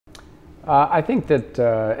I think that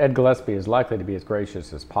Ed Gillespie is likely to be as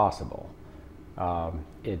gracious as possible.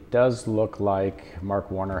 It does look like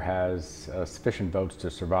Mark Warner has sufficient votes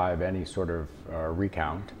to survive any sort of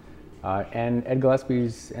recount. And Ed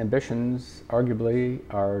Gillespie's ambitions, arguably,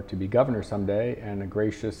 are to be governor someday, and a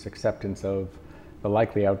gracious acceptance of the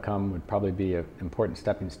likely outcome would probably be an important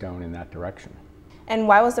stepping stone in that direction. And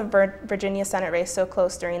why was the Virginia Senate race so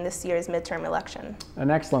close during this year's midterm election?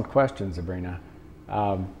 An excellent question, Zebrina.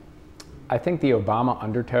 I think the Obama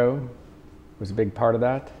undertow was a big part of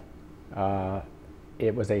that.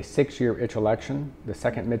 It was a 6-year-itch election. The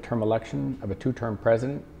second midterm election of a 2-term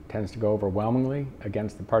president tends to go overwhelmingly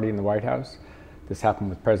against the party in the White House. This happened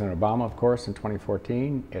with President Obama, of course, in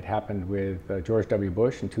 2014. It happened with George W.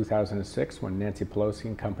 Bush in 2006 when Nancy Pelosi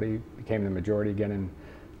and company became the majority again in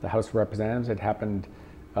the House of Representatives. It happened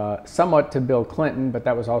somewhat to Bill Clinton, but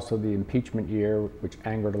that was also the impeachment year, which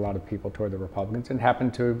angered a lot of people toward the Republicans, and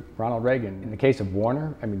happened to Ronald Reagan. In the case of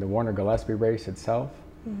Warner, I mean the Warner-Gillespie race itself,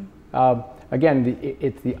 again,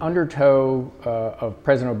 it's the undertow of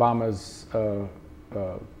President Obama's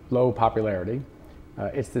low popularity.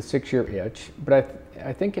 It's the 6-year itch, but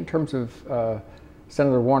I think in terms of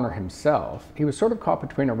Senator Warner himself, he was sort of caught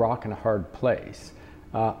between a rock and a hard place.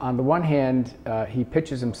 On the one hand, he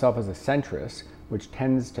pitches himself as a centrist, which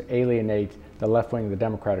tends to alienate the left wing of the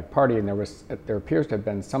Democratic Party, and there appears to have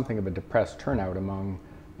been something of a depressed turnout among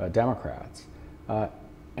Democrats.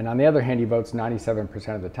 And on the other hand, he votes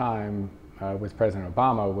 97% of the time with President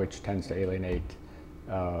Obama, which tends to alienate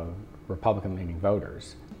Republican-leaning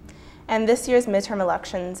voters. And this year's midterm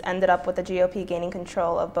elections ended up with the GOP gaining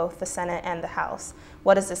control of both the Senate and the House.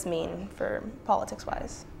 What does this mean for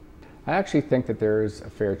politics-wise? I actually think that there's a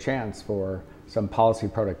fair chance for some policy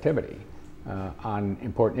productivity on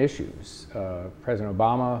important issues. President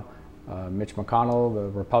Obama, Mitch McConnell, the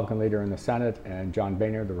Republican leader in the Senate, and John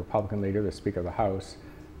Boehner, the Republican leader, the Speaker of the House,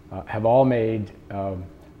 have all made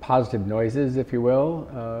positive noises, if you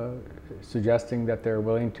will, suggesting that they're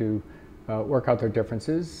willing to work out their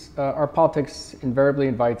differences. Our politics invariably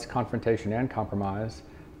invites confrontation and compromise,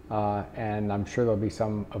 and I'm sure there'll be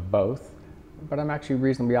some of both, but I'm actually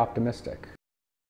reasonably optimistic.